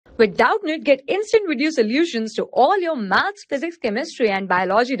With Doubtnut, get instant video solutions to all your maths, physics, chemistry, and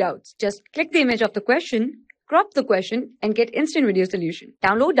biology doubts. Just click the image of the question, crop the question, and get instant video solution.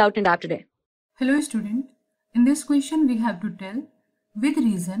 Download Doubtnut app today. Hello student. In this question we have to tell with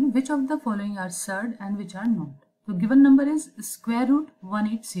reason which of the following are surd and which are not. So given number is square root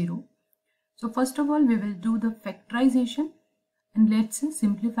 180. So first of all we will do the factorization and let's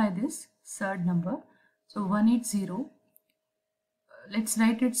simplify this surd number. So 180, let's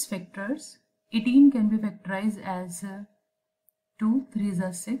write its factors. 18 can be factorized as 2, 3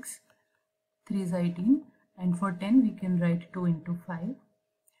 are 6, 3 is 18, and for 10 we can write 2 into 5.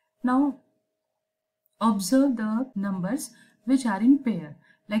 Now observe the numbers which are in pair,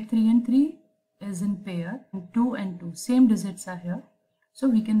 like 3 and 3 is in pair and 2 and 2 same digits are here, so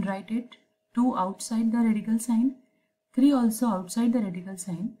we can write it 2 outside the radical sign, 3 also outside the radical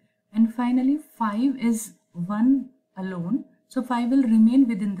sign, and finally 5 is 1 alone, so 5 will remain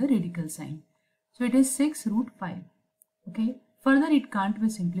within the radical sign, so it is 6 root 5. Okay, further it can't be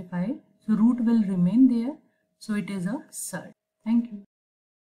simplified, so root will remain there, so it is a surd. Thank you.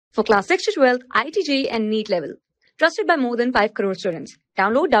 For class 6 to 12, IIT JEE and NEET level. Trusted by more than 5 crore students.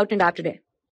 Download Doubtnut app today.